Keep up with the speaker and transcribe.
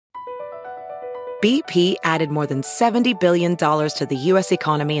BP added more than $70 billion to the U.S.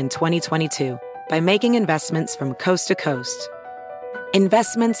 economy in 2022 by making investments from coast to coast.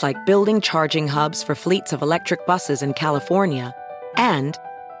 Investments like building charging hubs for fleets of electric buses in California and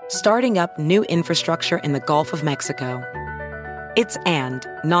starting up new infrastructure in the Gulf of Mexico. It's and,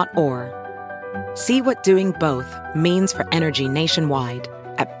 not or. See what doing both means for energy nationwide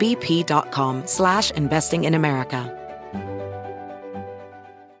at bp.com/investing in America.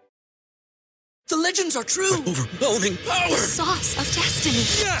 The legends are true. Overwhelming power! The sauce of destiny.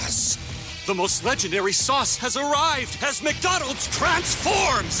 Yes! The most legendary sauce has arrived as McDonald's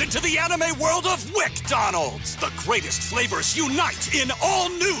transforms into the anime world of WickDonald's. The greatest flavors unite in all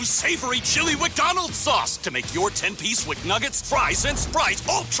new savory chili McDonald's sauce to make your 10-piece Wick Nuggets, fries, and Sprite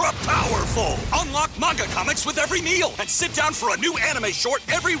ultra-powerful. Unlock manga comics with every meal and sit down for a new anime short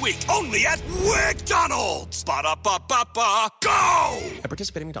every week only at WickDonald's. Ba-da-ba-ba-ba, go! At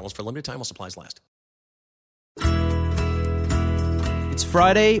participating McDonald's for a limited time while supplies last. It's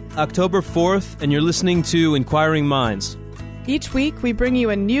Friday, October 4th, and you're listening to Inquiring Minds. Each week, we bring you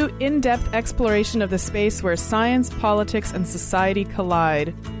a new in-depth exploration of the space where science, politics, and society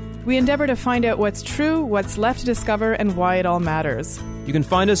collide. We endeavor to find out what's true, what's left to discover, and why it all matters. You can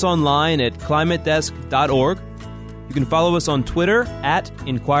find us online at climatedesk.org. You can follow us on Twitter at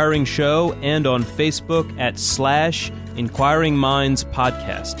Inquiring Show and on Facebook at /Inquiring Minds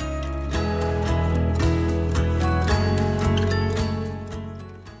Podcast.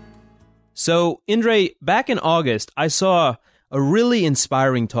 So, Indre, back in August, I saw a really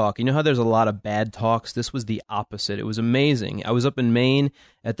inspiring talk. You know how there's a lot of bad talks? This was the opposite. It was amazing. I was up in Maine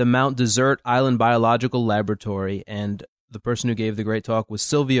at the Mount Desert Island Biological Laboratory, and the person who gave the great talk was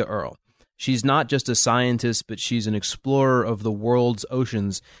Sylvia Earle. She's not just a scientist, but she's an explorer of the world's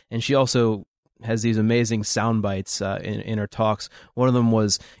oceans, and she also has these amazing sound bites in her talks. One of them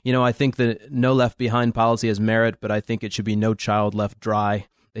was, I think that no left behind policy has merit, but I think it should be no child left dry.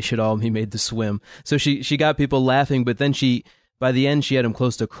 They should all be made to swim. So she got people laughing, but then by the end, she had them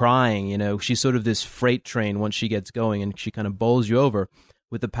close to crying. She's sort of this freight train once she gets going, and she kind of bowls you over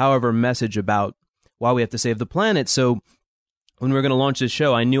with the power of her message about why we have to save the planet. So when we were going to launch this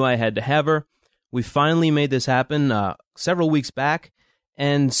show, I knew I had to have her. We finally made this happen several weeks back,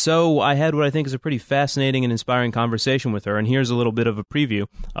 and so I had what I think is a pretty fascinating and inspiring conversation with her, and here's a little bit of a preview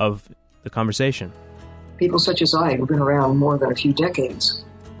of the conversation. People such as I, who've been around more than a few decades,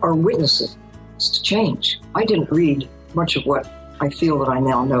 are witnesses to change. I didn't read much of what I feel that I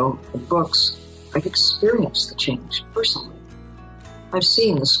now know in books. I've experienced the change personally. I've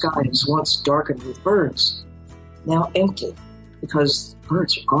seen the skies once darkened with birds, now empty because the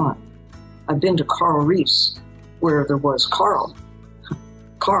birds are gone. I've been to coral reefs where there was coral.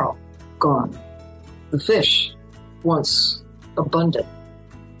 Coral, gone. The fish, once abundant,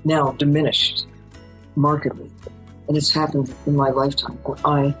 now diminished markedly. And it's happened in my lifetime, and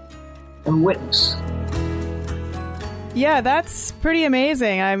I am witness. Yeah, that's pretty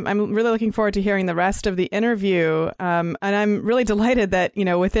amazing. I'm really looking forward to hearing the rest of the interview. And I'm really delighted that,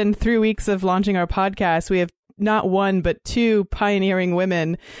 within 3 weeks of launching our podcast, we have not one, but two pioneering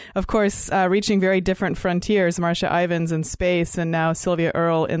women, of course, reaching very different frontiers, Marcia Ivins in space and now Sylvia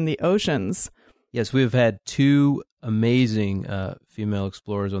Earle in the oceans. Yes, we've had two amazing female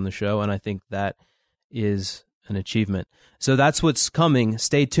explorers on the show, and I think that is an achievement. So that's what's coming.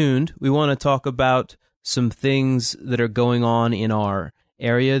 Stay tuned. We want to talk about some things that are going on in our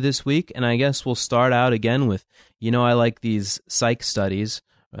area this week, and I guess we'll start out again with, I like these psych studies.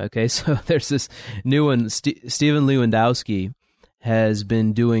 Okay, so there's this new one. Stephen Lewandowski has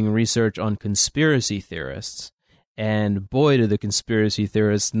been doing research on conspiracy theorists, and boy, do the conspiracy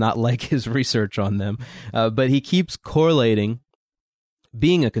theorists not like his research on them. But he keeps correlating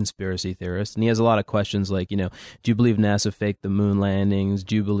being a conspiracy theorist, and he has a lot of questions like, do you believe NASA faked the moon landings?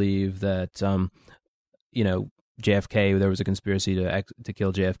 Do you believe that, JFK, there was a conspiracy to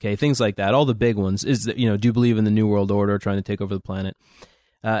kill JFK? Things like that. All the big ones is that, do you believe in the New World Order trying to take over the planet?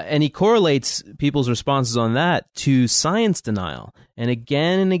 And he correlates people's responses on that to science denial. And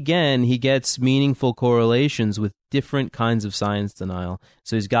again, he gets meaningful correlations with different kinds of science denial.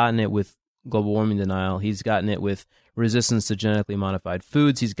 So he's gotten it with global warming denial. He's gotten it with resistance to genetically modified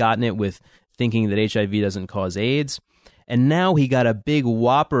foods. He's gotten it with thinking that HIV doesn't cause AIDS. And now he got a big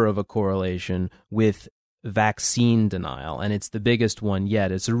whopper of a correlation with vaccine denial. And it's the biggest one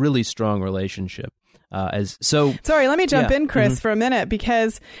yet. It's a really strong relationship. Sorry, let me jump in, Chris, for a minute,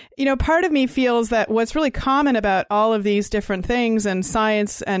 because, part of me feels that what's really common about all of these different things and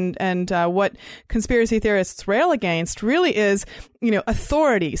science and what conspiracy theorists rail against really is,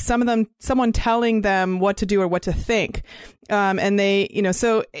 authority. Someone telling them what to do or what to think. And they,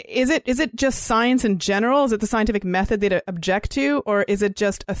 so is it just science in general? Is it the scientific method they object to, or is it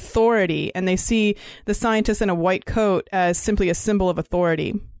just authority? And they see the scientist in a white coat as simply a symbol of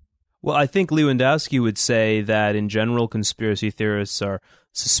authority. Well, I think Lewandowski would say that in general, conspiracy theorists are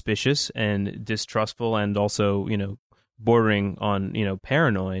suspicious and distrustful, and also, bordering on,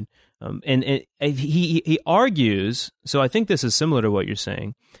 paranoid. And he argues. So I think this is similar to what you're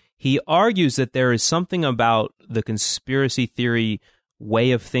saying. He argues that there is something about the conspiracy theory way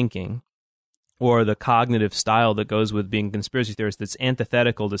of thinking, or the cognitive style that goes with being a conspiracy theorist, that's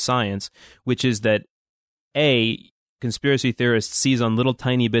antithetical to science, which is that conspiracy theorists seize on little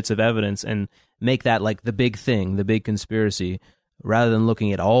tiny bits of evidence and make that like the big thing, the big conspiracy, rather than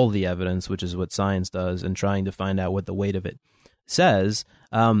looking at all the evidence, which is what science does, and trying to find out what the weight of it says.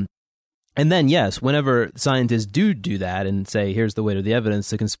 And then, yes, whenever scientists do that and say, here's the weight of the evidence,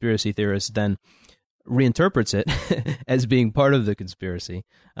 the conspiracy theorist then reinterprets it as being part of the conspiracy.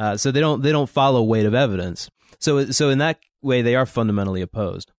 So they don't follow weight of evidence. So in that way, they are fundamentally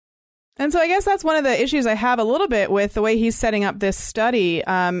opposed. And so I guess that's one of the issues I have a little bit with the way he's setting up this study.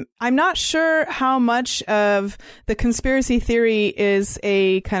 I'm not sure how much of the conspiracy theory is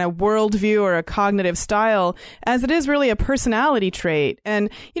a kind of worldview or a cognitive style, as it is really a personality trait. And,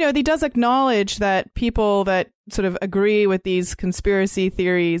 he does acknowledge that people that sort of agree with these conspiracy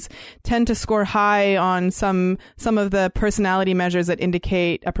theories tend to score high on some of the personality measures that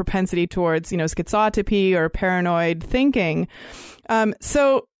indicate a propensity towards, schizotypy or paranoid thinking.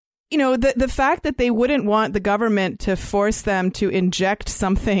 The fact that they wouldn't want the government to force them to inject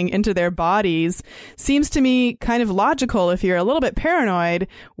something into their bodies seems to me kind of logical. If you're a little bit paranoid,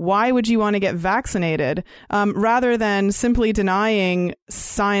 why would you want to get vaccinated rather than simply denying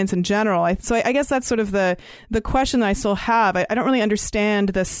science in general? So I guess that's sort of the question that I still have. I don't really understand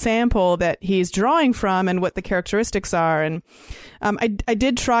the sample that he's drawing from and what the characteristics are. And I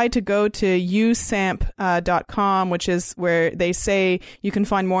did try to go to usamp.com, which is where they say you can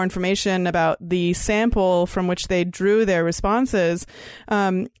find more information about the sample from which they drew their responses.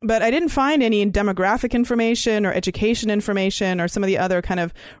 But I didn't find any demographic information or education information or some of the other kind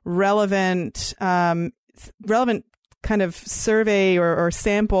of relevant kind of survey or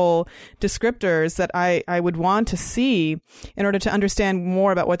sample descriptors that I would want to see in order to understand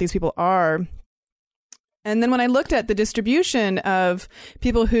more about what these people are. And then when I looked at the distribution of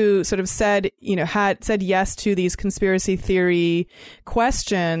people who sort of said, had said yes to these conspiracy theory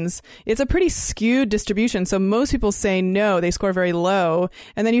questions, it's a pretty skewed distribution. So most people say no, they score very low.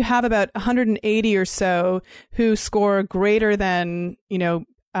 And then you have about 180 or so who score greater than,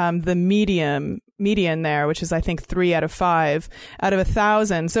 the median there, which is, I think, 3 out of 5 out of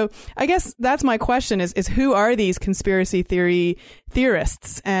 1,000. So I guess that's my question is who are these conspiracy theory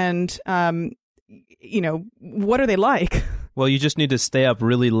theorists? And, what are they like? Well, you just need to stay up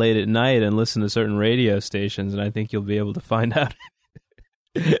really late at night and listen to certain radio stations, and I think you'll be able to find out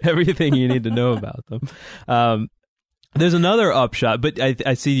everything you need to know about them. There's another upshot, but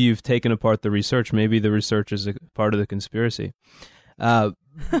I see you've taken apart the research. Maybe the research is a part of the conspiracy. But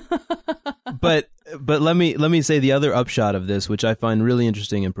let me say the other upshot of this, which I find really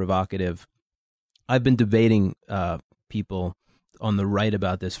interesting and provocative. I've been debating people on the right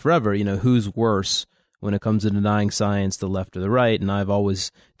about this forever. Who's worse when it comes to denying science, the left or the right? And I've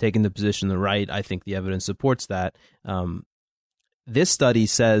always taken the position the right. I think the evidence supports that. This study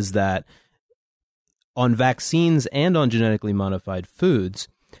says that on vaccines and on genetically modified foods,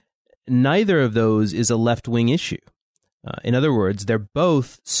 neither of those is a left-wing issue. In other words, they're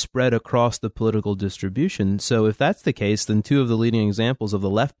both spread across the political distribution. So if that's the case, then two of the leading examples of the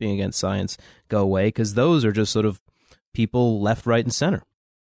left being against science go away, because those are just sort of people left, right, and center.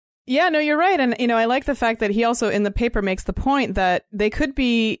 Yeah, no, you're right. And, I like the fact that he also in the paper makes the point that they could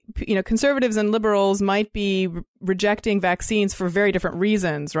be, conservatives and liberals might be rejecting vaccines for very different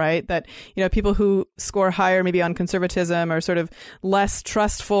reasons, right? That, people who score higher maybe on conservatism are sort of less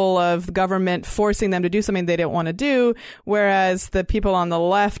trustful of government forcing them to do something they don't want to do, whereas the people on the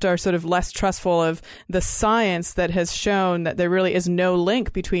left are sort of less trustful of the science that has shown that there really is no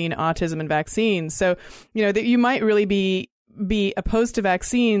link between autism and vaccines. So, that you might really be opposed to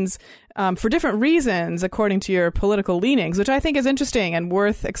vaccines for different reasons according to your political leanings, which I think is interesting and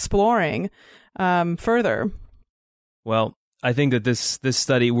worth exploring further. Well, I think that this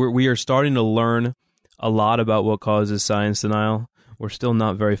study, we are starting to learn a lot about what causes science denial. we're still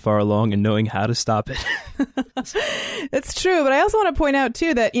not very far along in knowing how to stop it. It's true. But I also want to point out,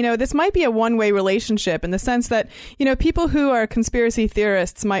 too, that, this might be a one-way relationship in the sense that, people who are conspiracy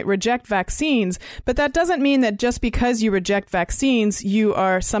theorists might reject vaccines, but that doesn't mean that just because you reject vaccines, you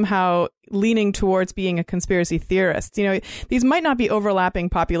are somehow leaning towards being a conspiracy theorist. These might not be overlapping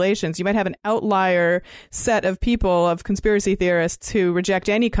populations. You might have an outlier set of people, of conspiracy theorists who reject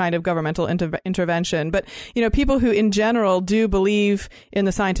any kind of governmental intervention. But, people who in general do believe in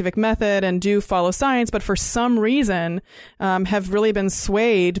the scientific method and do follow science, but for some reason have really been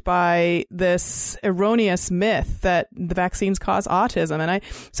swayed by this erroneous myth that the vaccines cause autism. And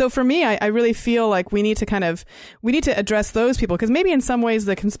so for me, I really feel like we need to address those people, because maybe in some ways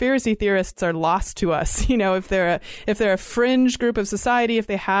the conspiracy theorists are lost to us. If they're a fringe group of society, if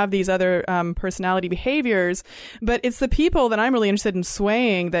they have these other personality behaviors, but it's the people that I'm really interested in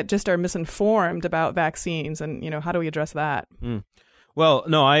swaying that just are misinformed about vaccines. And how do we address that? Well,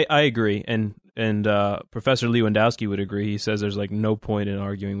 no, I agree, and Professor Lewandowski would agree. He says there's no point in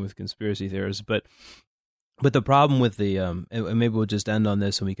arguing with conspiracy theorists, but the problem with and maybe we'll just end on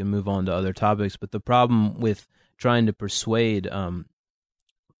this and we can move on to other topics. But the problem with trying to persuade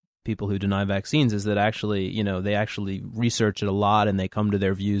people who deny vaccines is that actually, they actually research it a lot and they come to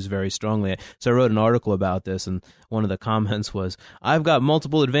their views very strongly. So I wrote an article about this, and one of the comments was, "I've got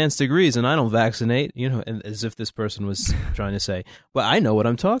multiple advanced degrees and I don't vaccinate," and as if this person was trying to say, "Well, I know what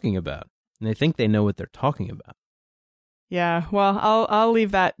I'm talking about." And they think they know what they're talking about. Yeah, well, I'll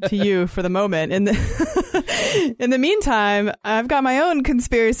leave that to you for the moment. In the meantime, I've got my own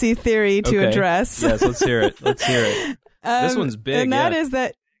conspiracy theory to address. Yes, let's hear it. This one's big. And that is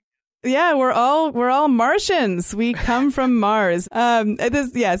that. Yeah, we're all Martians. We come from Mars. So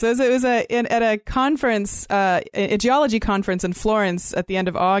it was at a conference, a geology conference in Florence at the end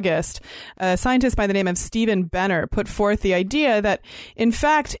of August. A scientist by the name of Stephen Benner put forth the idea that, in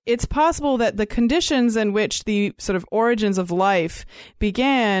fact, it's possible that the conditions in which the sort of origins of life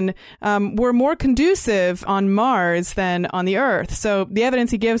began were more conducive on Mars than on the Earth. So the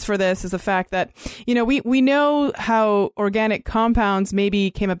evidence he gives for this is the fact that, we know how organic compounds maybe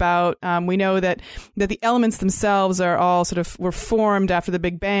came about. We know that the elements themselves are all were formed after the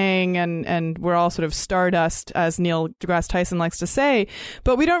Big Bang, and we're all sort of stardust, as Neil deGrasse Tyson likes to say.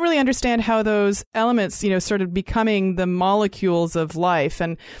 But we don't really understand how those elements, started becoming the molecules of life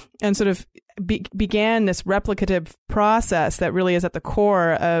and sort of began this replicative process that really is at the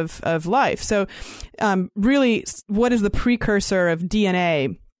core of life. So really, what is the precursor of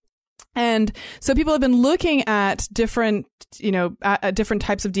DNA? And so people have been looking at different, different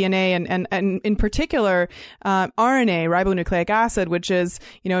types of DNA and in particular, RNA, ribonucleic acid, which is,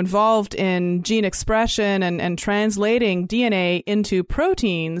 involved in gene expression and translating DNA into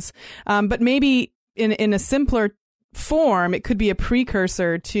proteins. But maybe in a simpler form, it could be a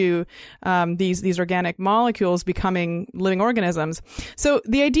precursor to these organic molecules becoming living organisms. So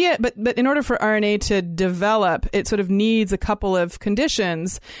the idea, but in order for RNA to develop, it sort of needs a couple of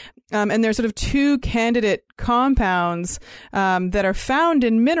conditions. And there's sort of two candidate compounds that are found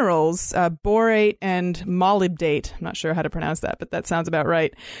in minerals, borate and molybdate. I'm not sure how to pronounce that, but that sounds about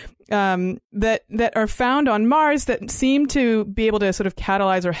right. That are found on Mars that seem to be able to sort of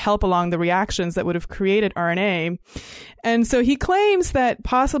catalyze or help along the reactions that would have created RNA. And so he claims that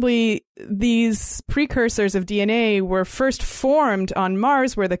possibly these precursors of DNA were first formed on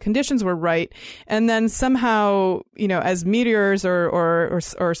Mars where the conditions were right, and then somehow, as meteors or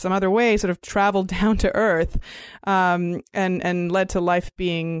some other way sort of traveled down to Earth, and led to life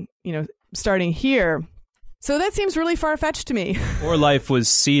being, starting here. So that seems really far-fetched to me. Or life was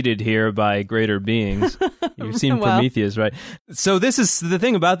seeded here by greater beings. You've seen Prometheus, right? So this is the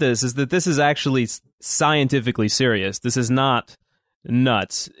thing about this, is that this is actually scientifically serious. This is not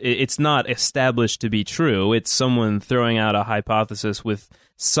nuts. It's not established to be true. It's someone throwing out a hypothesis with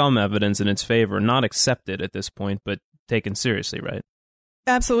some evidence in its favor, not accepted at this point, but taken seriously, right?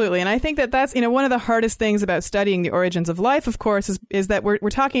 Absolutely. And I think that's, one of the hardest things about studying the origins of life, of course, is that we're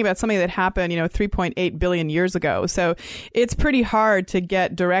talking about something that happened, 3.8 billion years ago. So it's pretty hard to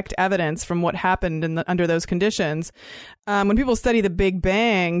get direct evidence from what happened under those conditions. When people study the Big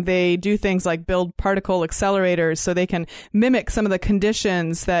Bang, they do things like build particle accelerators so they can mimic some of the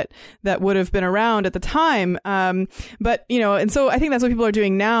conditions that would have been around at the time. But, and so I think that's what people are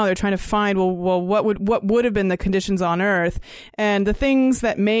doing now. They're trying to find, what would have been the conditions on Earth? And the things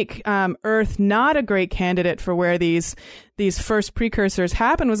that make Earth not a great candidate for where these first precursors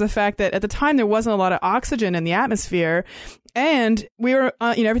happened was the fact that at the time there wasn't a lot of oxygen in the atmosphere, and we were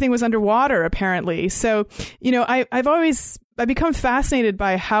everything was underwater apparently. So I've become fascinated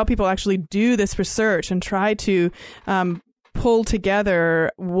by how people actually do this research and try to pull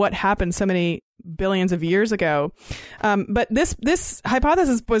together what happened so many billions of years ago. But this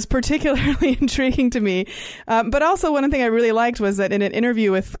hypothesis was particularly intriguing to me. But also one thing I really liked was that in an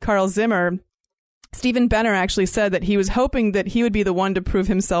interview with Carl Zimmer, Stephen Benner actually said that he was hoping that he would be the one to prove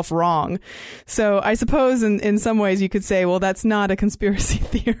himself wrong. So I suppose in some ways you could say, well, that's not a conspiracy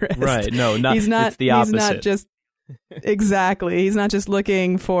theorist. Right. No, he's not, it's the opposite. He's not just exactly. He's not just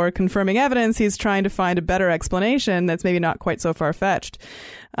looking for confirming evidence. He's trying to find a better explanation that's maybe not quite so far-fetched.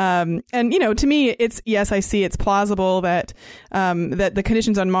 And, to me, yes, I see it's plausible that that the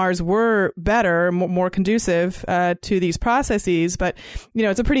conditions on Mars were better, more conducive to these processes. But,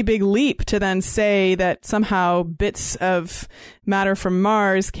 it's a pretty big leap to then say that somehow bits of matter from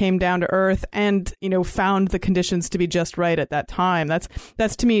Mars came down to Earth and, found the conditions to be just right at that time.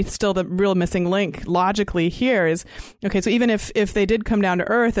 That's to me still the real missing link logically here is, okay, so even if they did come down to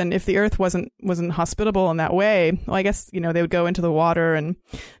Earth and if the Earth wasn't hospitable in that way, well, I guess, they would go into the water and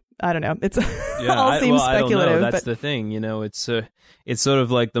I don't know. It's all seems speculative. I don't know. That's the thing. It's sort of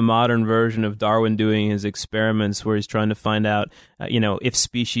like the modern version of Darwin doing his experiments where he's trying to find out, if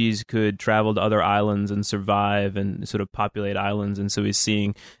species could travel to other islands and survive and sort of populate islands. And so he's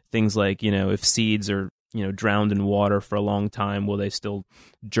seeing things like, if seeds are, drowned in water for a long time, will they still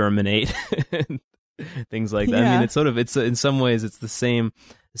germinate? Things like that. Yeah. I mean, it's in some ways, it's the same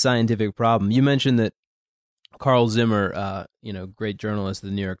scientific problem. You mentioned that Carl Zimmer, great journalist of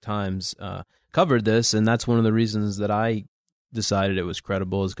the New York Times, covered this, and that's one of the reasons that I decided it was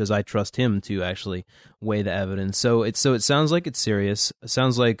credible is because I trust him to actually weigh the evidence. So it sounds like it's serious. It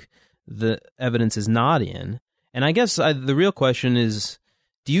sounds like the evidence is not in. And I guess the real question is,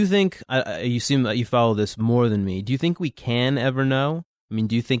 do you think, you seem that you follow this more than me, do you think we can ever know? I mean,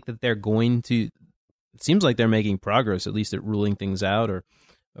 do you think that they're going to, it seems like they're making progress, at least at ruling things out or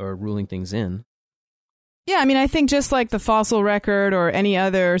ruling things in. Yeah, I mean, I think just like the fossil record or any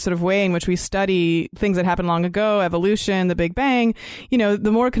other sort of way in which we study things that happened long ago, evolution, the Big Bang,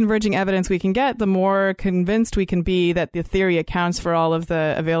 the more converging evidence we can get, the more convinced we can be that the theory accounts for all of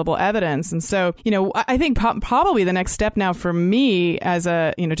the available evidence. And so, I think probably the next step now for me as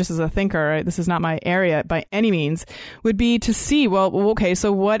a, just as a thinker, right, this is not my area by any means, would be to see, well, okay,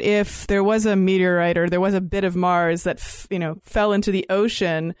 so what if there was a meteorite or there was a bit of Mars that, fell into the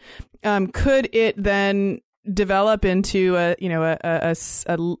ocean? Could it then develop into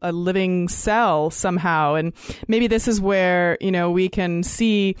a living cell somehow? And maybe this is where, we can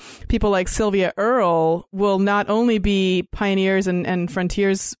see people like Sylvia Earle will not only be pioneers and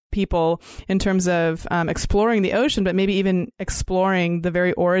frontiers people in terms of exploring the ocean, but maybe even exploring the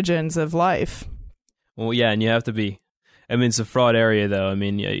very origins of life. Well, yeah, and you have to be. I mean, it's a fraught area, though. I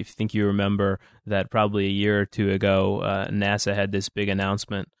mean, I think you remember that probably a year or two ago, NASA had this big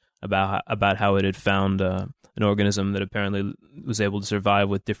announcement about how it had found an organism that apparently was able to survive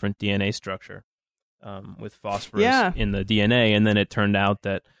with different DNA structure, with phosphorus in the DNA. And then it turned out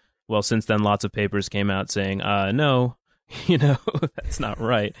that, well, since then, lots of papers came out saying, no, that's not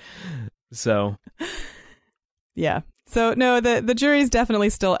right. So, yeah. So, no, the jury's definitely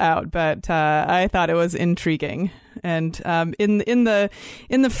still out, but I thought it was intriguing. And in the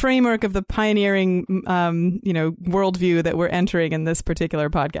framework of the pioneering, worldview that we're entering in this particular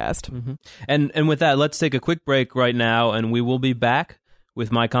podcast. Mm-hmm. And with that, let's take a quick break right now, and we will be back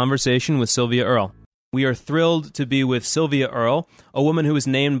with my conversation with Sylvia Earle. We are thrilled to be with Sylvia Earle, a woman who was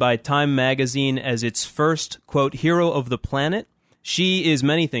named by Time magazine as its first, quote, hero of the planet. She is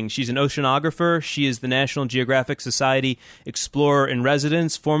many things. She's an oceanographer. She is the National Geographic Society Explorer in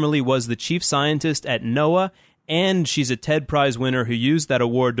Residence, formerly was the chief scientist at NOAA, and she's a TED Prize winner who used that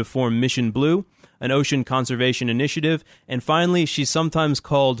award to form Mission Blue, an ocean conservation initiative. And finally, she's sometimes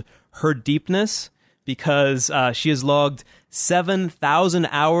called Her Deepness because she has logged 7,000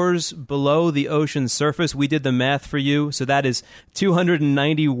 hours below the ocean's surface. We did the math for you, so that is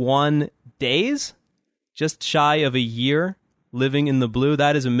 291 days, just shy of a year. Living in the blue.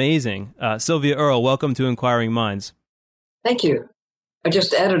 That is amazing. Sylvia Earle, welcome to Inquiring Minds. Thank you. I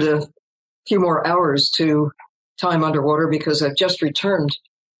just added a few more hours to time underwater because I've just returned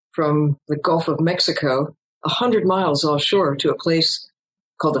from the Gulf of Mexico, 100 miles offshore to a place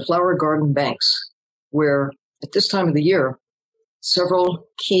called the Flower Garden Banks, where at this time of the year, several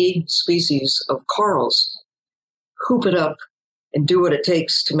key species of corals hoop it up and do what it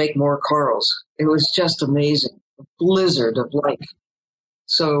takes to make more corals. It was just amazing. Blizzard of life.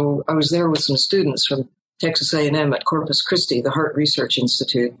 So I was there with some students from Texas A&M at Corpus Christi, the Hart Research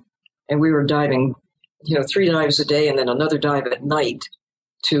Institute, and we were diving, 3 dives a day and then another dive at night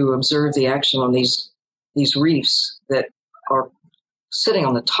to observe the action on these reefs that are sitting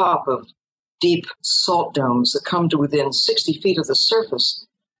on the top of deep salt domes that come to within 60 feet of the surface,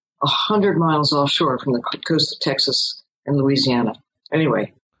 100 miles offshore from the coast of Texas and Louisiana.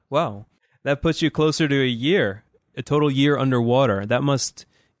 Anyway. Wow. That puts you closer to a total year underwater. That must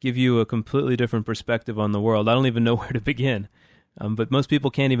give you a completely different perspective on the world. I don't even know where to begin. But most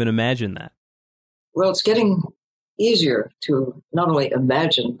people can't even imagine that. Well, it's getting easier to not only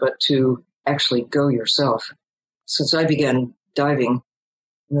imagine, but to actually go yourself. Since I began diving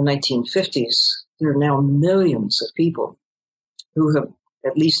in the 1950s, there are now millions of people who have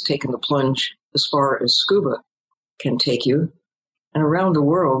at least taken the plunge as far as scuba can take you. And around the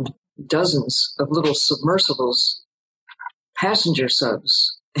world, dozens of little submersibles, passenger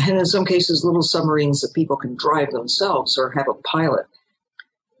subs, and in some cases, little submarines that people can drive themselves or have a pilot.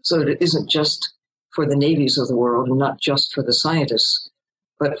 So that it isn't just for the navies of the world and not just for the scientists,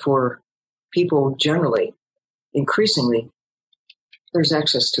 but for people generally. Increasingly, there's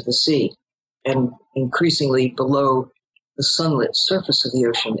access to the sea, and increasingly below the sunlit surface of the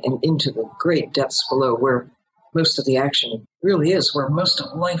ocean and into the great depths below, where most of the action really is, where most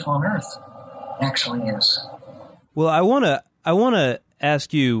of life on Earth actually is. Well, I want to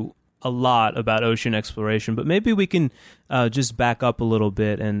ask you a lot about ocean exploration, but maybe we can just back up a little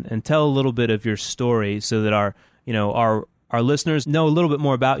bit and tell a little bit of your story so that our listeners know a little bit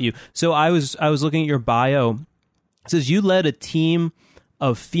more about you. So I was looking at your bio. It says you led a team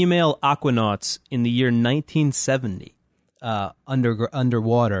of female aquanauts in the year 1970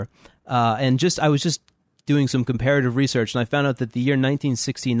 underwater, and I was just doing some comparative research, and I found out that the year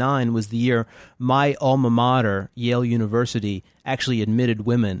 1969 was the year my alma mater, Yale University, actually admitted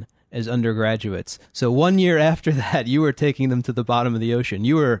women as undergraduates. So 1 year after that, you were taking them to the bottom of the ocean.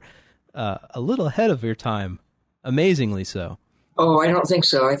 You were a little ahead of your time, amazingly so. Oh, I don't think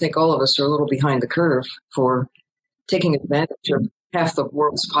so. I think all of us are a little behind the curve for taking advantage of half the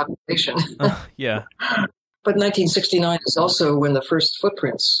world's population. Yeah. But 1969 is also when the first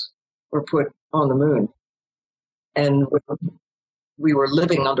footprints were put on the moon. And when we were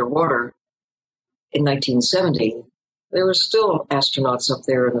living underwater in 1970, there were still astronauts up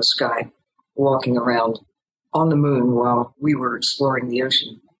there in the sky walking around on the moon while we were exploring the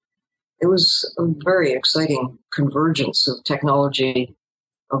ocean. It was a very exciting convergence of technology,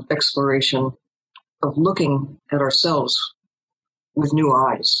 of exploration, of looking at ourselves with new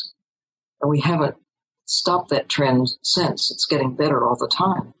eyes. And we haven't stopped that trend since. It's getting better all the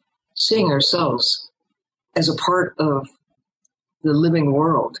time. Seeing ourselves as a part of the living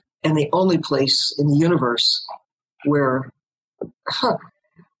world and the only place in the universe where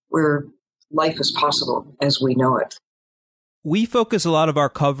life is possible as we know it. We focus a lot of our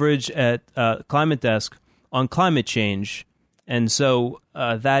coverage at Climate Desk on climate change, and so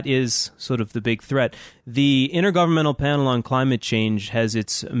that is sort of the big threat. The Intergovernmental Panel on Climate Change has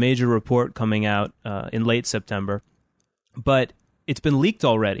its major report coming out in late September, but it's been leaked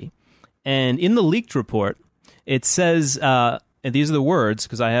already. And in the leaked report, it says, and these are the words,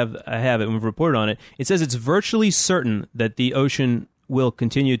 because I have it and we've reported on it, it says it's virtually certain that the ocean will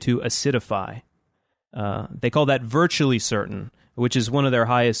continue to acidify. They call that virtually certain, which is one of their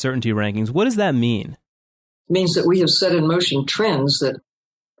highest certainty rankings. What does that mean? It means that we have set in motion trends that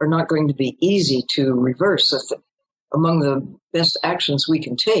are not going to be easy to reverse. Among the best actions we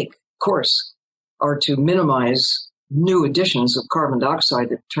can take, of course, are to minimize new additions of carbon dioxide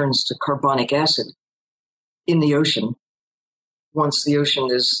that turns to carbonic acid in the ocean once the ocean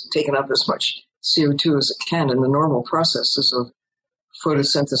has taken up as much CO2 as it can in the normal processes of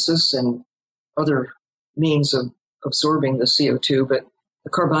photosynthesis and other means of absorbing the CO2. But the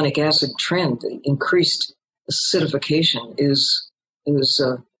carbonic acid trend, the increased acidification is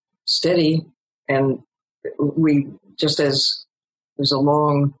steady, and we, just as there's a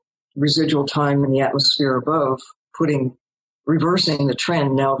long residual time in the atmosphere above, reversing the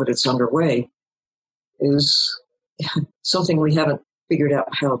trend now that it's underway is something we haven't figured out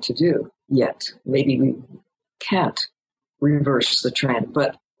how to do yet. Maybe we can't reverse the trend,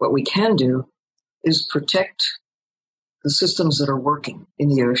 but what we can do is protect the systems that are working in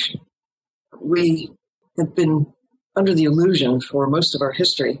the ocean. We have been under the illusion for most of our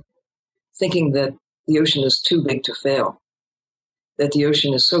history, thinking that the ocean is too big to fail, that the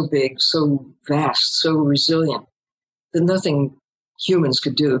ocean is so big, so vast, so resilient, that nothing humans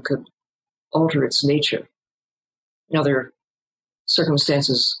could do could alter its nature. Now, there are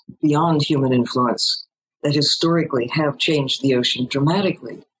circumstances beyond human influence that historically have changed the ocean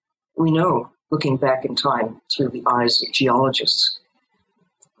dramatically. We know, looking back in time through the eyes of geologists.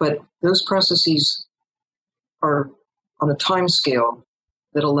 But those processes are on a time scale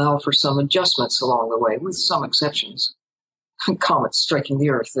that allow for some adjustments along the way, with some exceptions. Comets striking the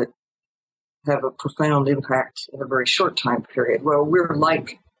Earth that have a profound impact in a very short time period. Well, we're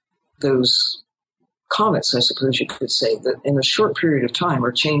like those comets, I suppose you could say, that in a short period of time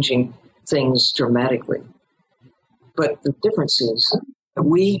are changing things dramatically. But the difference is that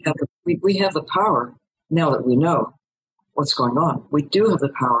we have the power, now that we know what's going on, we do have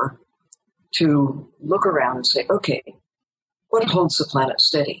the power to look around and say, okay, what holds the planet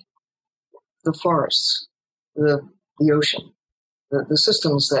steady? The forests, the ocean, the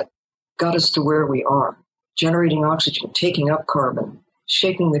systems that got us to where we are, generating oxygen, taking up carbon,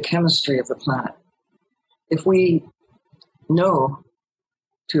 shaping the chemistry of the planet. If we know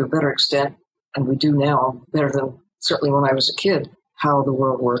to a better extent, and we do now better than certainly when I was a kid, how the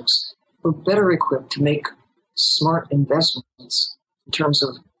world works, we're better equipped to make smart investments in terms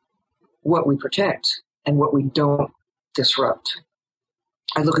of what we protect and what we don't disrupt.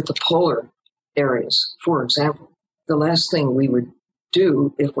 I look at the polar areas, for example. The last thing we would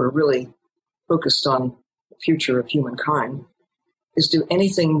do if we're really focused on the future of humankind is do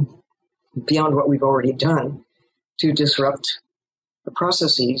anything beyond what we've already done to disrupt the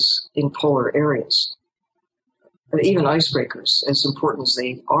processes in polar areas. But even icebreakers, as important as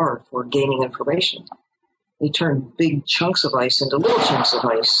they are for gaining information, they turn big chunks of ice into little chunks of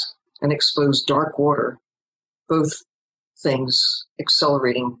ice and expose dark water, both things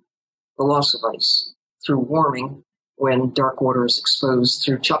accelerating the loss of ice through warming when dark water is exposed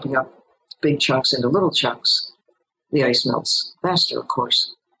through chopping up big chunks into little chunks. The ice melts faster, of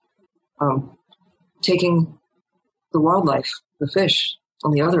course. Taking the wildlife, the fish,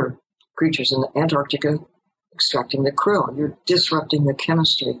 and the other creatures in Antarctica, extracting the krill. You're disrupting the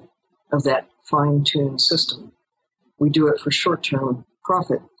chemistry of that fine-tuned system. We do it for short-term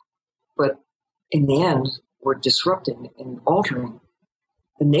profit, but in the end, we're disrupting and altering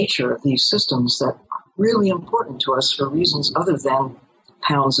the nature of these systems that are really important to us for reasons other than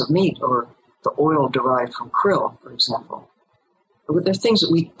pounds of meat or the oil derived from krill, for example. But there are things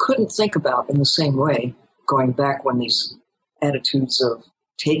that we couldn't think about in the same way going back when these attitudes of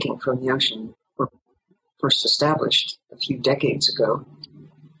taking from the ocean were first established a few decades ago.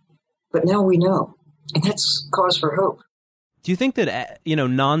 But now we know, and that's cause for hope. Do you think that,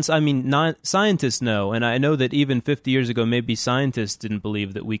 scientists know, and I know that even 50 years ago, maybe scientists didn't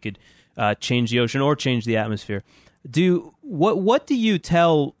believe that we could change the ocean or change the atmosphere. What do you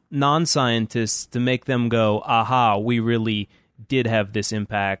tell non-scientists to make them go, aha, we really did have this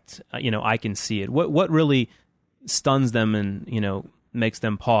impact, I can see it? What really stuns them and, makes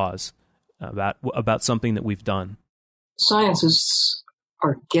them pause about something that we've done? Scientists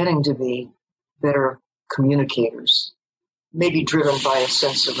are getting to be better communicators, maybe driven by a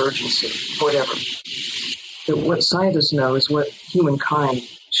sense of urgency, whatever. But what scientists know is what humankind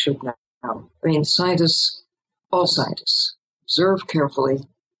should know. I mean, all scientists, observe carefully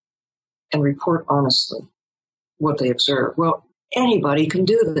and report honestly what they observe. Well, anybody can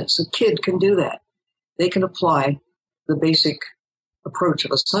do this. A kid can do that. They can apply the basic approach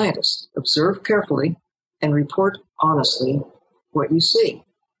of a scientist. Observe carefully and report honestly what you see.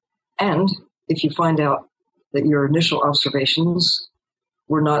 And if you find out that your initial observations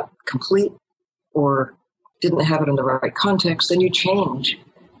were not complete or didn't have it in the right context, then you change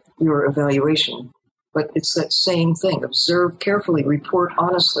your evaluation. But it's that same thing. Observe carefully, report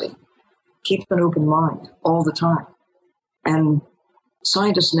honestly, keep an open mind all the time. And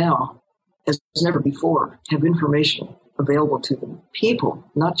scientists now, as never before, have information available to them. People,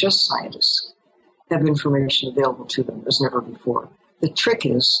 not just scientists, have information available to them as never before. The trick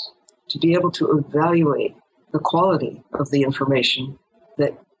is to be able to evaluate the quality of the information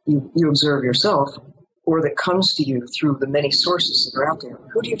that you observe yourself or that comes to you through the many sources that are out there.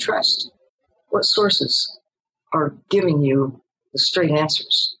 Who do you trust? What sources are giving you the straight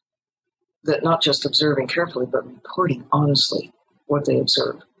answers? That not just observing carefully, but reporting honestly what they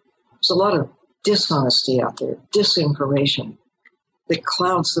observe. There's a lot of dishonesty out there, disinformation that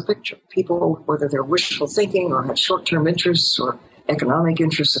clouds the picture. People, whether they're wishful thinking or have short-term interests or economic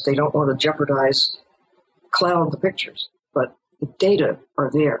interests that they don't want to jeopardize, cloud the pictures. But the data are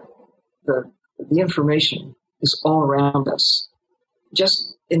there. The information is all around us.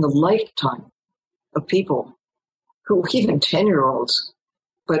 Just in the lifetime of people who, even 10-year-olds,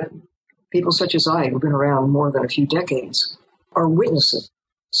 but people such as I, who've been around more than a few decades, are witnesses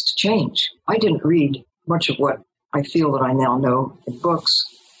to change. I didn't read much of what I feel that I now know in books.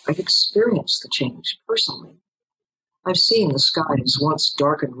 I've experienced the change personally. I've seen the skies once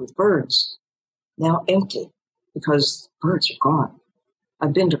darkened with birds, now empty because birds are gone.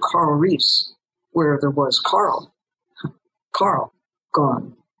 I've been to coral reefs where there was coral. Coral,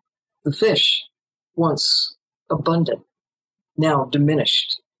 gone. The fish, once abundant, now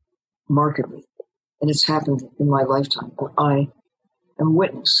diminished. markedly. And it's happened in my lifetime. And I am a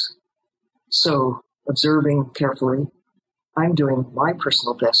witness. So, observing carefully, I'm doing my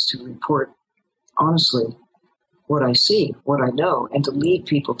personal best to report honestly what I see, what I know, and to lead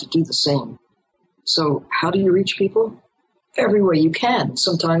people to do the same. So how do you reach people? Every way you can.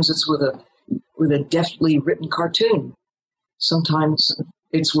 Sometimes it's with a deftly written cartoon. Sometimes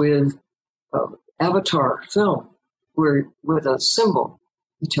it's with avatar film, where with a symbol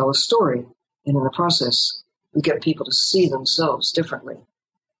you tell a story, and in the process you get people to see themselves differently.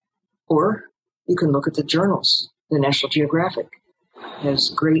 Or you can look at the journals. The National Geographic has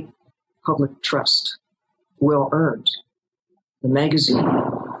great public trust, well earned. The magazine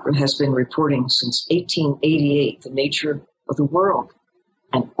has been reporting since 1888 the nature of the world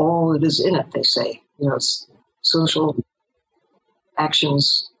and all that is in it, they say. You know, it's social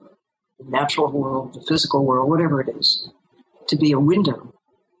actions, the natural world, the physical world, whatever it is, to be a window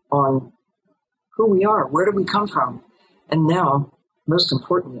on who we are, where do we come from. And now, most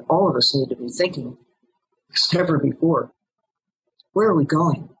importantly, all of us need to be thinking, as never before, where are we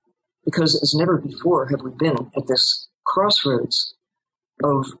going? Because as never before have we been at this crossroads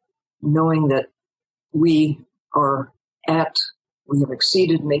of knowing that we have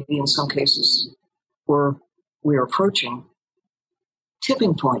exceeded maybe in some cases, or we are approaching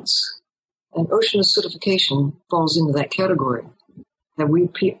tipping points. And ocean acidification falls into that category. Have we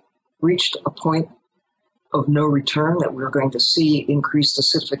reached a point of no return that we're going to see increased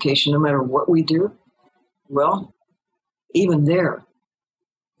acidification no matter what we do? Well, even there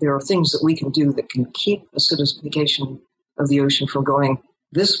are things that we can do that can keep acidification of the ocean from going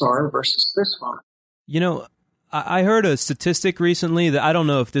this far versus this far. You know, I heard a statistic recently that I don't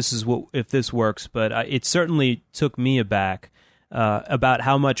know if this works, but it certainly took me aback about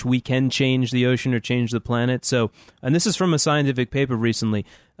how much we can change the ocean or change the planet. So, and this is from a scientific paper recently.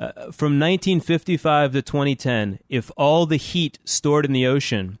 From 1955 to 2010, if all the heat stored in the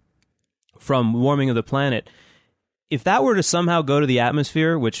ocean from warming of the planet, if that were to somehow go to the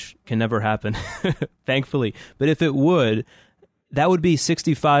atmosphere, which can never happen, thankfully, but if it would, that would be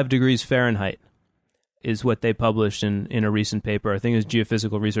 65 degrees Fahrenheit, is what they published in a recent paper. I think it was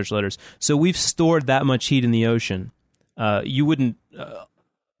Geophysical Research Letters. So we've stored that much heat in the ocean. You wouldn't,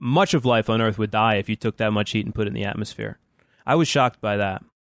 much of life on Earth would die if you took that much heat and put it in the atmosphere. I was shocked by that.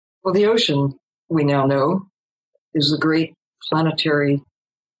 Well, the ocean, we now know, is a great planetary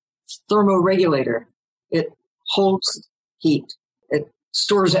thermoregulator. It holds heat. It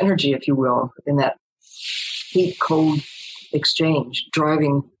stores energy, if you will, in that heat-cold exchange,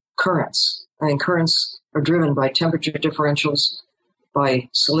 driving currents. I mean, currents are driven by temperature differentials, by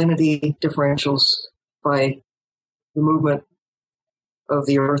salinity differentials, by the movement of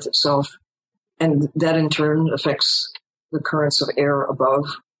the Earth itself. And that in turn affects the currents of air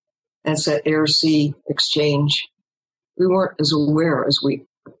above. And it's that air-sea exchange. We weren't as aware as we,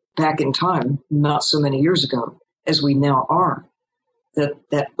 back in time, not so many years ago, as we now are,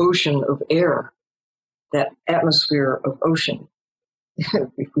 that ocean of air, that atmosphere of ocean,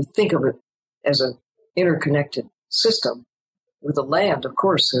 if we think of it as an interconnected system, with the land, of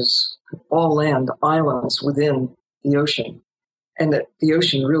course, is all land islands within the ocean, and that the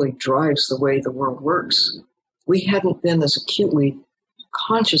ocean really drives the way the world works. We hadn't been as acutely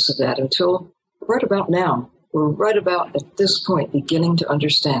conscious of that until right about now. We're right about at this point beginning to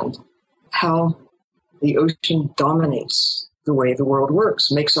understand how the ocean dominates the way the world works,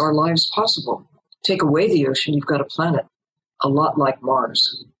 makes our lives possible. Take away the ocean, you've got a planet a lot like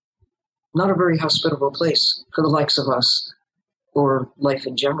Mars. Not a very hospitable place for the likes of us or life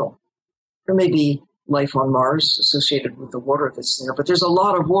in general. There may be life on Mars associated with the water that's there, but there's a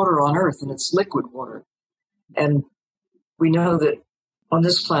lot of water on Earth, and it's liquid water. And we know that on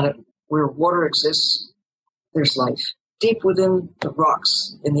this planet where water exists, there's life. Deep within the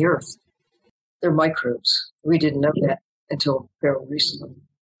rocks in the Earth, there are microbes. We didn't know that until fairly recently.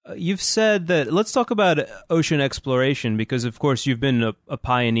 You've said that, let's talk about ocean exploration, because of course you've been a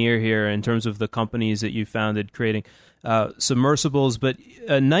pioneer here in terms of the companies that you founded creating submersibles, but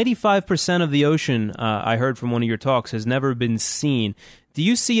 95% of the ocean, I heard from one of your talks, has never been seen. Do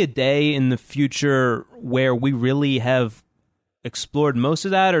you see a day in the future where we really have explored most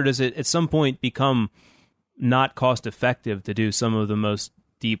of that, or does it at some point become not cost effective to do some of the most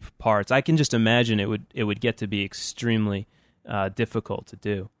deep parts? I can just imagine it would get to be extremely difficult to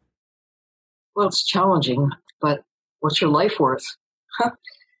do. Well, it's challenging, but what's your life worth? I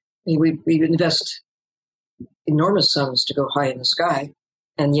mean, we invest enormous sums to go high in the sky,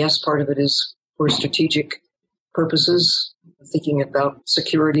 and yes, part of it is for strategic purposes, thinking about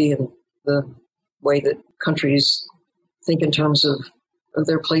security and the way that countries think in terms of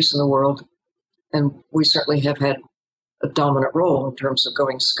their place in the world. And we certainly have had a dominant role in terms of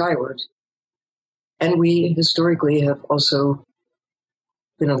going skyward. And we historically have also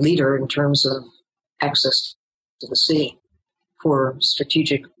been a leader in terms of access to the sea for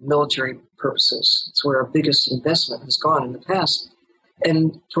strategic military purposes. It's where our biggest investment has gone in the past.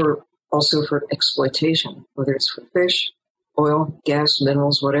 And also for exploitation, whether it's for fish, oil, gas,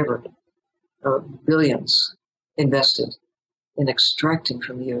 minerals, whatever. Billions invested in extracting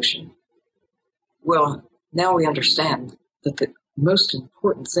from the ocean. Well, now we understand that the most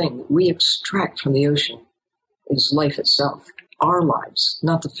important thing that we extract from the ocean is life itself, our lives,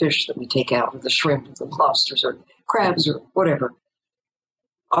 not the fish that we take out, or the shrimp, or the lobsters, or crabs, or whatever.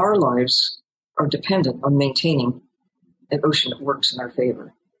 Our lives are dependent on maintaining an ocean that works in our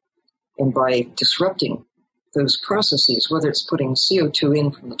favor. And by disrupting those processes, whether it's putting CO2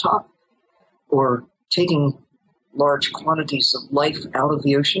 in from the top, or taking large quantities of life out of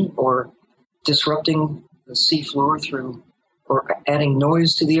the ocean, or disrupting the seafloor through, or adding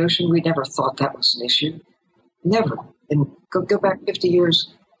noise to the ocean, we never thought that was an issue. Never. And go back 50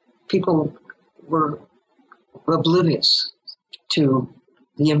 years, people were oblivious to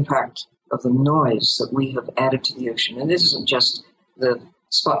the impact of the noise that we have added to the ocean. And this isn't just the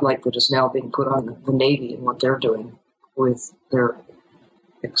spotlight that is now being put on the Navy and what they're doing with their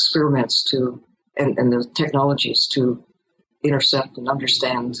experiments and the technologies to intercept and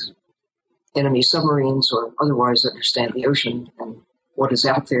understand enemy submarines or otherwise understand the ocean and what is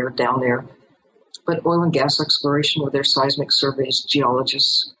out there, down there. But oil and gas exploration with their seismic surveys,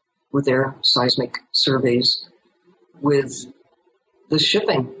 geologists with their seismic surveys, with the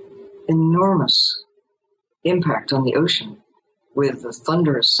shipping, enormous impact on the ocean, with the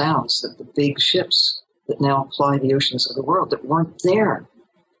thunderous sounds that the big ships that now ply the oceans of the world that weren't there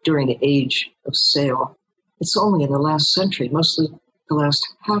during the age of sail. It's only in the last century, mostly the last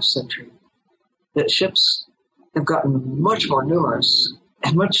half century, that ships have gotten much more numerous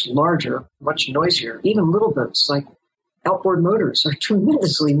and much larger, much noisier. Even little boats like outboard motors are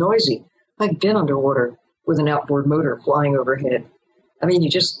tremendously noisy. I've been underwater with an outboard motor flying overhead. I mean,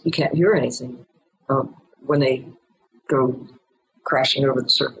 you can't hear anything when they go crashing over the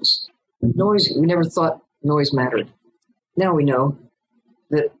surface. Noisy. We never thought noise mattered. Now we know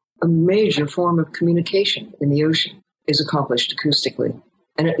that a major form of communication in the ocean is accomplished acoustically.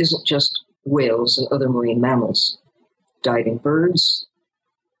 And it isn't just whales and other marine mammals. Diving birds,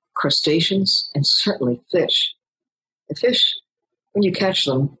 crustaceans, and certainly fish. The fish, when you catch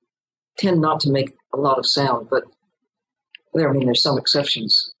them, tend not to make a lot of sound, but there's some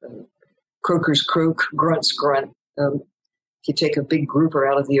exceptions. Croakers croak, grunts grunt. If you take a big grouper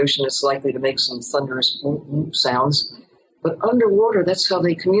out of the ocean, it's likely to make some thunderous sounds. But underwater, that's how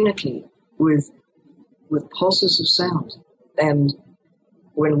they communicate, with pulses of sound. And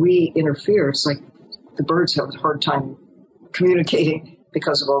when we interfere, it's like the birds have a hard time communicating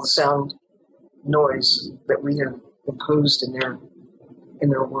because of all the sound noise that we have imposed in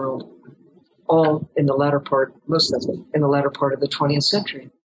their world. All in the latter part, most of it, in the latter part of the 20th century.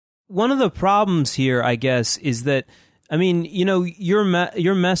 One of the problems here, I guess, is that, I mean, your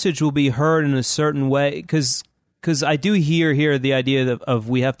message will be heard in a certain way, because I do hear here the idea of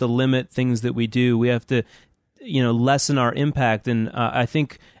we have to limit things that we do. We have to, lessen our impact. And I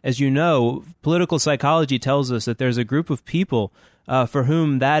think, as you know, political psychology tells us that there's a group of people for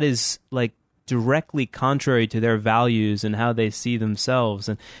whom that is like directly contrary to their values and how they see themselves.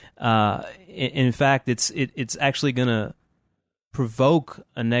 And in fact, it's actually going to provoke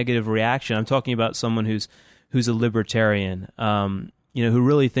a negative reaction. I'm talking about someone who's a libertarian, who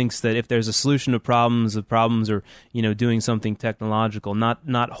really thinks that if there's a solution to problems, the problems are, doing something technological,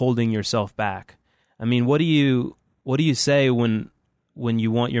 not holding yourself back. I mean, what do you say when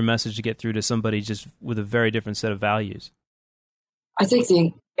you want your message to get through to somebody just with a very different set of values? I think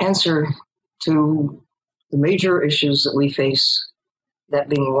the answer to the major issues that we face, that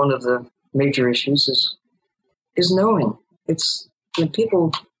being one of the major issues, is knowing. It's when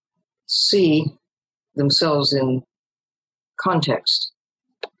people see themselves in context,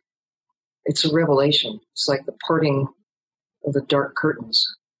 it's a revelation. It's like the parting of the dark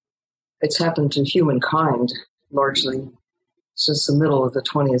curtains. It's happened to humankind largely since the middle of the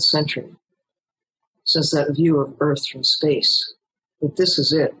 20th century, since that view of Earth from space, that this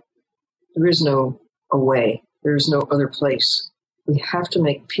is it. There is no way. There is no other place. We have to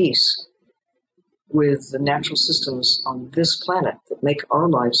make peace with the natural systems on this planet that make our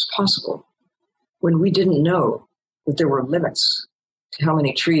lives possible. When we didn't know that there were limits to how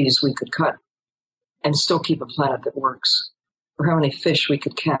many trees we could cut and still keep a planet that works, or how many fish we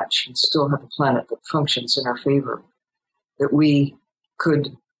could catch and still have a planet that functions in our favor, that we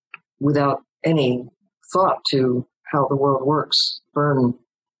could, without any thought to how the world works, burn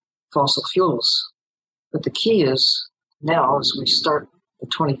fossil fuels. But the key is now, as we start the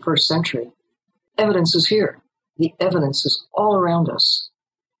 21st century, evidence is here. The evidence is all around us.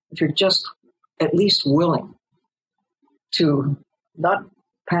 If you're just at least willing to not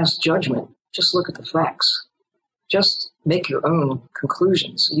pass judgment, just look at the facts. Just make your own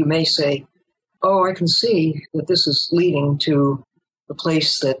conclusions. You may say, oh, I can see that this is leading to a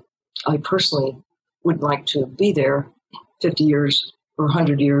place that I personally would like to be there 50 years or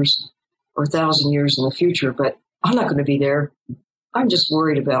 100 years or 1,000 years in the future, but I'm not going to be there. I'm just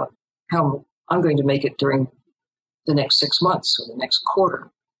worried about how I'm going to make it during the next 6 months or the next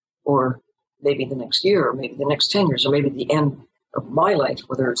quarter or maybe the next year or maybe the next 10 years or maybe the end of my life,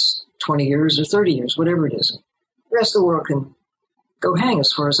 whether it's 20 years or 30 years, whatever it is. The rest of the world can go hang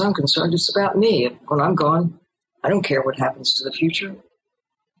as far as I'm concerned. It's about me. When I'm gone, I don't care what happens to the future.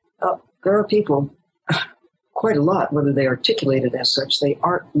 There are people, quite a lot, whether they articulate it as such, they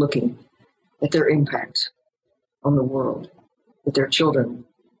aren't looking at their impact on the world, at their children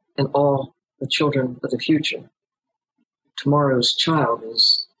and all the children of the future. Tomorrow's child,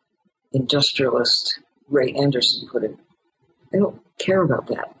 as industrialist Ray Anderson put it. They don't care about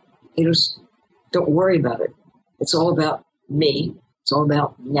that. They just don't worry about it. It's all about me. It's all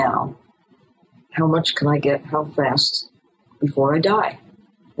about now. How much can I get? How fast before I die?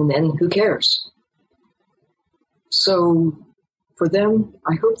 And then who cares? So for them,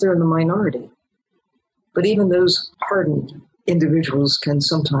 I hope they're in the minority. But even those hardened individuals can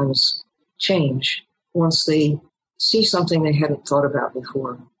sometimes change once they see something they hadn't thought about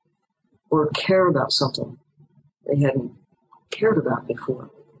before or care about something they hadn't cared about before,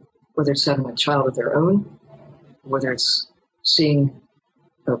 whether it's having a child of their own, whether it's seeing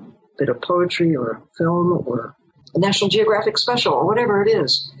a bit of poetry or a film or a National Geographic special or whatever it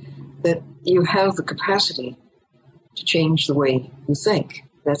is, that you have the capacity to change the way you think.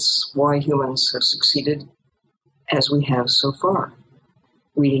 That's why humans have succeeded as we have so far.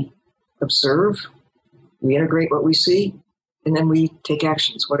 We observe, we integrate what we see, and then we take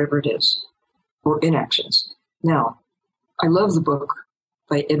actions, whatever it is, or inactions. Now, I love the book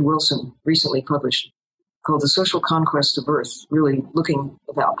by Ed Wilson, recently published, called The Social Conquest of Earth, really looking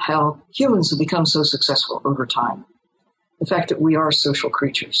about how humans have become so successful over time. The fact that we are social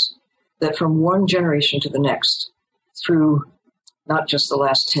creatures, that from one generation to the next, through not just the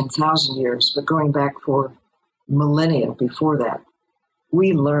last 10,000 years, but going back for millennia before that,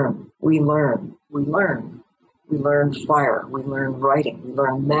 we learn. We learn fire, we learn writing, we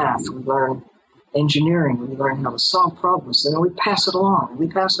learn math, we learn engineering, we learn how to solve problems, and then we pass it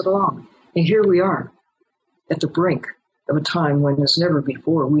along. And here we are at the brink of a time when, as never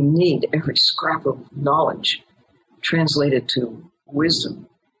before, we need every scrap of knowledge translated to wisdom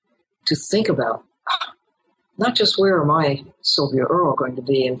to think about not just where am I, Sylvia Earle, going to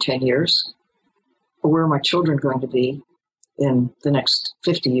be in 10 years, or where are my children going to be in the next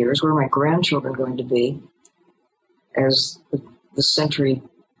 50 years, where are my grandchildren going to be as the century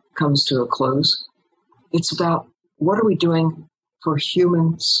comes to a close. It's about what are we doing for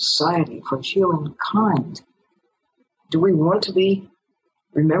human society, for humankind? Do we want to be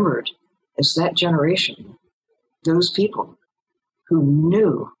remembered as that generation, those people who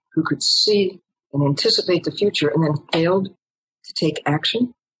knew, who could see and anticipate the future and then failed to take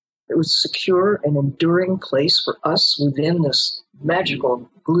action that would secure an enduring place for us within this magical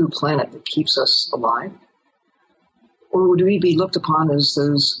blue planet that keeps us alive? Or would we be looked upon as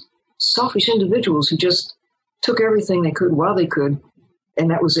those selfish individuals who just took everything they could while they could, and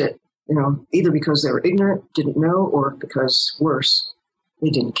that was it? You know, either because they were ignorant, didn't know, or because, worse, they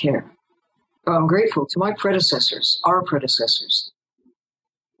didn't care. I'm grateful to my predecessors, our predecessors.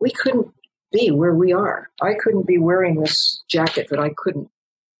 We couldn't be where we are. I couldn't be wearing this jacket that I couldn't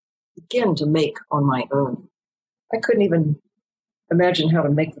begin to make on my own. I couldn't even imagine how to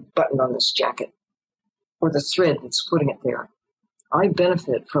make the button on this jacket or the thread that's putting it there. I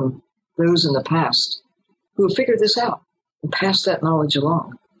benefit from those in the past who have figured this out and passed that knowledge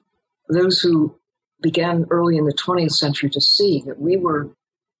along. Those who began early in the 20th century to see that we were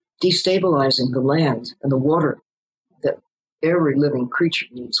destabilizing the land and the water, that every living creature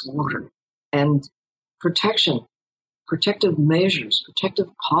needs water, and protective measures, protective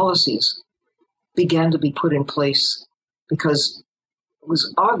policies began to be put in place because it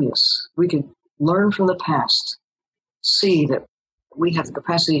was obvious we could learn from the past, see that we have the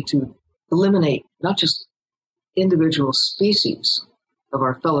capacity to eliminate not just individual species of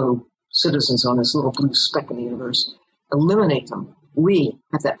our fellow citizens on this little blue speck in the universe, eliminate them. We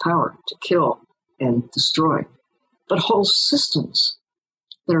have that power to kill and destroy. But whole systems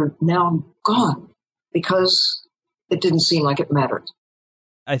They're now gone because it didn't seem like it mattered.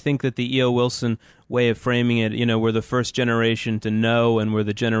 I think that the E.O. Wilson way of framing it, we're the first generation to know, and we're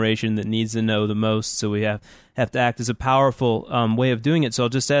the generation that needs to know the most. So we have to act as a powerful way of doing it. So I'll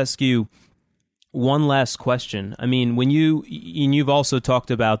just ask you one last question. I mean, when you've also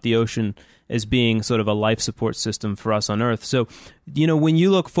talked about the ocean as being sort of a life support system for us on Earth. So, when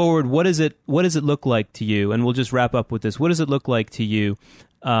you look forward, what does it look like to you? And we'll just wrap up with this. What does it look like to you?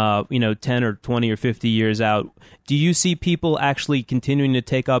 10 or 20 or 50 years out, do you see people actually continuing to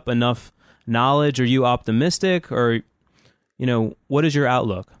take up enough knowledge? Are you optimistic, or, what is your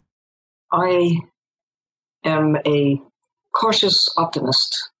outlook? I am a cautious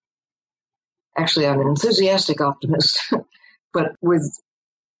optimist. Actually, I'm an enthusiastic optimist, but with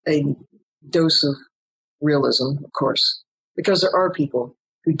a dose of realism, of course, because there are people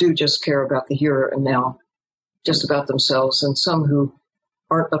who do just care about the here and now, just about themselves, and some who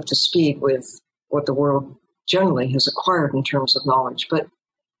aren't up to speed with what the world generally has acquired in terms of knowledge. But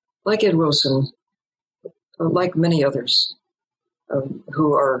like Ed Wilson, like many others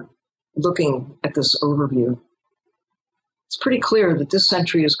who are looking at this overview, it's pretty clear that this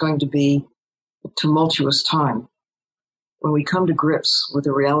century is going to be a tumultuous time when we come to grips with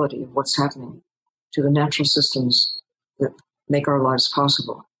the reality of what's happening to the natural systems that make our lives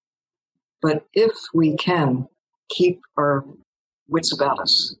possible. But if we can keep our wits about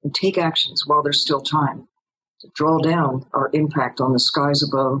us and take actions while there's still time to draw down our impact on the skies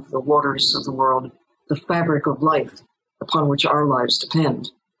above, the waters of the world, the fabric of life upon which our lives depend,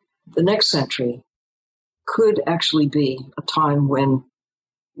 the next century could actually be a time when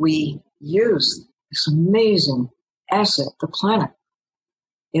we use this amazing asset, the planet,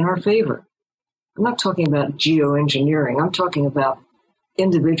 in our favor. I'm not talking about geoengineering. I'm talking about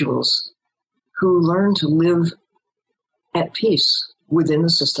individuals who learn to live at peace within the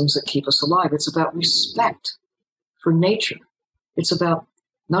systems that keep us alive. It's about respect for nature. It's about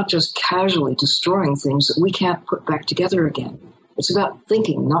not just casually destroying things that we can't put back together again. It's about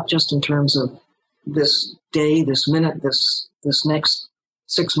thinking not just in terms of this day, this minute, this next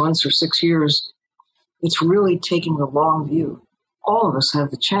 6 months or 6 years. It's really taking the long view. All of us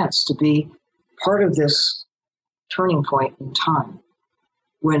have the chance to be part of this turning point in time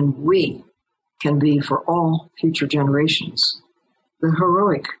when we can be, for all future generations, the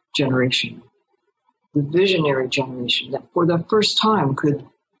heroic generation, the visionary generation that for the first time could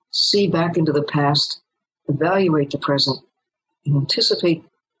see back into the past, evaluate the present, and anticipate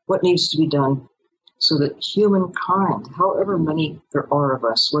what needs to be done so that humankind, however many there are of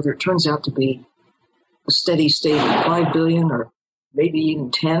us, whether it turns out to be a steady state of 5 billion or maybe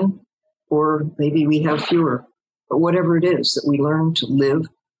even 10, or maybe we have fewer, but whatever it is, that we learn to live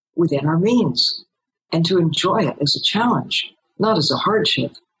within our means and to enjoy it as a challenge, not as a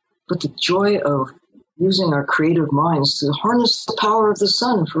hardship, but the joy of using our creative minds to harness the power of the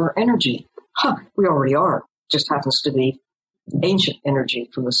sun for our energy. We already are. Just happens to be ancient energy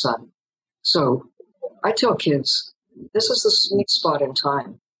from the sun. So I tell kids, this is the sweet spot in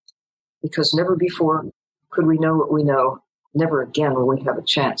time, because never before could we know what we know. Never again will we have a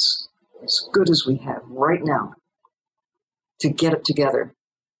chance as good as we have right now to get it together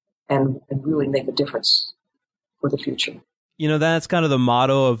and really make a difference for the future. That's kind of the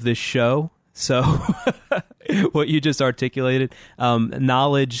motto of this show. So what you just articulated,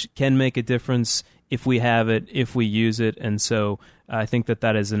 knowledge can make a difference if we have it, if we use it. And so I think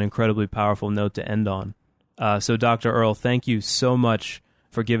that is an incredibly powerful note to end on. So Dr. Earle, thank you so much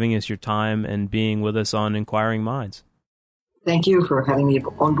for giving us your time and being with us on Inquiring Minds. Thank you for having me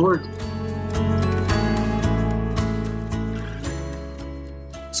on board.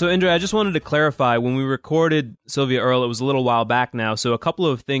 So, Indra, I just wanted to clarify, when we recorded Sylvia Earle, it was a little while back now, so a couple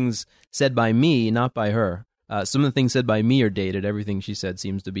of things said by me, not by her. Some of the things said by me are dated. Everything she said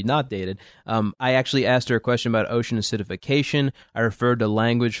seems to be not dated. I actually asked her a question about ocean acidification. I referred to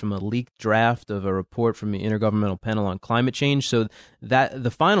language from a leaked draft of a report from the Intergovernmental Panel on Climate Change. So that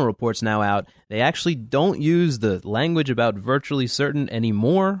the final report's now out. They actually don't use the language about virtually certain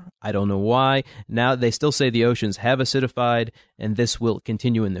anymore. I don't know why. Now they still say the oceans have acidified, and this will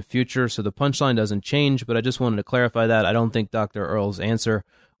continue in the future. So the punchline doesn't change, but I just wanted to clarify that. I don't think Dr. Earle's answer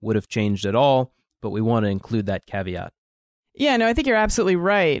would have changed at all, but we want to include that caveat. Yeah, no, I think you're absolutely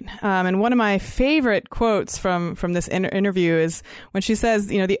right. And one of my favorite quotes from this interview is when she says,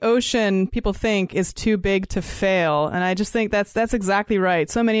 the ocean, people think, is too big to fail. And I just think that's exactly right.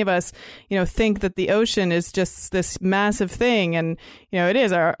 So many of us, think that the ocean is just this massive thing. And, it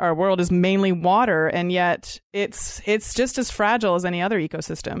is. Our world is mainly water. And yet it's just as fragile as any other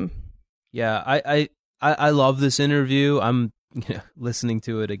ecosystem. Yeah, I love this interview. I'm listening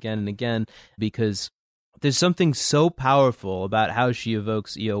to it again and again, because there's something so powerful about how she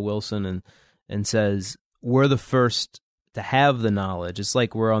evokes E.O. Wilson and says, we're the first to have the knowledge. It's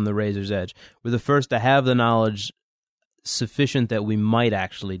like we're on the razor's edge. We're the first to have the knowledge sufficient that we might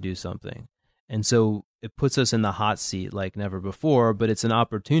actually do something. And so it puts us in the hot seat like never before, but it's an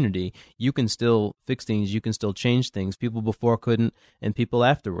opportunity. You can still fix things. You can still change things. People before couldn't, and people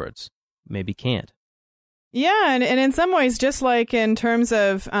afterwards maybe can't. Yeah, and in some ways, just like in terms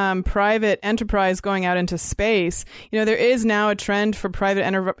of private enterprise going out into space, there is now a trend for private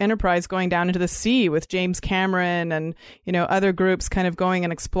enterprise going down into the sea with James Cameron and, other groups kind of going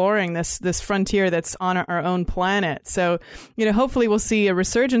and exploring this frontier that's on our own planet. So, hopefully we'll see a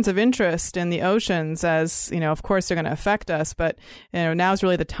resurgence of interest in the oceans as, of course they're going to affect us. But, now's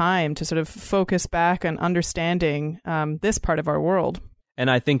really the time to sort of focus back on understanding this part of our world. And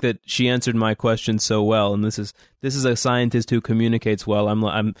I think that she answered my question so well. And this is a scientist who communicates well.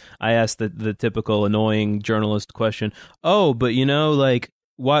 I asked the typical annoying journalist question. Oh, but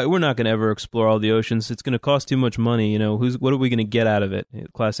why we're not going to ever explore all the oceans? It's going to cost too much money. What are we going to get out of it?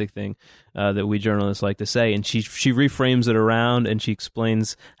 Classic thing that we journalists like to say. And she reframes it around and she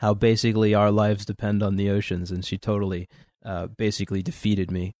explains how basically our lives depend on the oceans. And she totally basically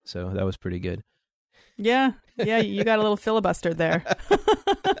defeated me. So that was pretty good. Yeah, you got a little filibuster there.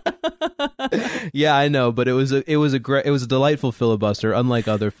 Yeah, I know, but it was a delightful filibuster, unlike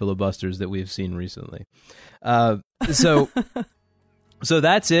other filibusters that we've seen recently. So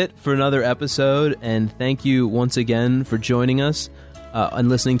that's it for another episode, and thank you once again for joining us and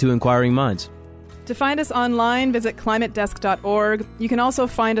listening to Inquiring Minds. To find us online, visit climatedesk.org. You can also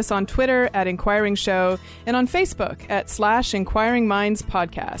find us on Twitter at Inquiring Show and on Facebook at /Inquiring Minds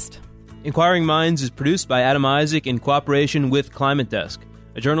Podcast. Inquiring Minds is produced by Adam Isaac in cooperation with Climate Desk,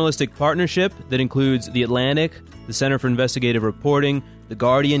 a journalistic partnership that includes The Atlantic, the Center for Investigative Reporting, The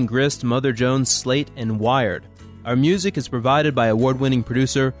Guardian, Grist, Mother Jones, Slate, and Wired. Our music is provided by award-winning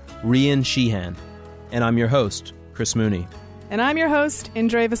producer Rian Sheehan. And I'm your host, Chris Mooney. And I'm your host,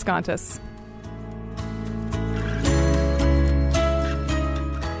 Indre Viscontis.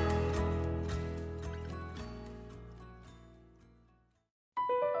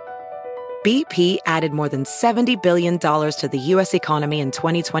 BP added more than $70 billion to the U.S. economy in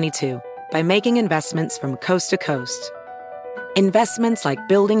 2022 by making investments from coast to coast. Investments like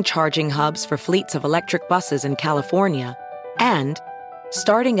building charging hubs for fleets of electric buses in California and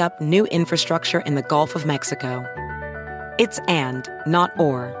starting up new infrastructure in the Gulf of Mexico. It's and, not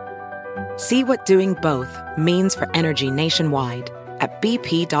or. See what doing both means for energy nationwide at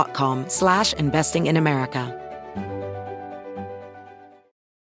bp.com/investing in America.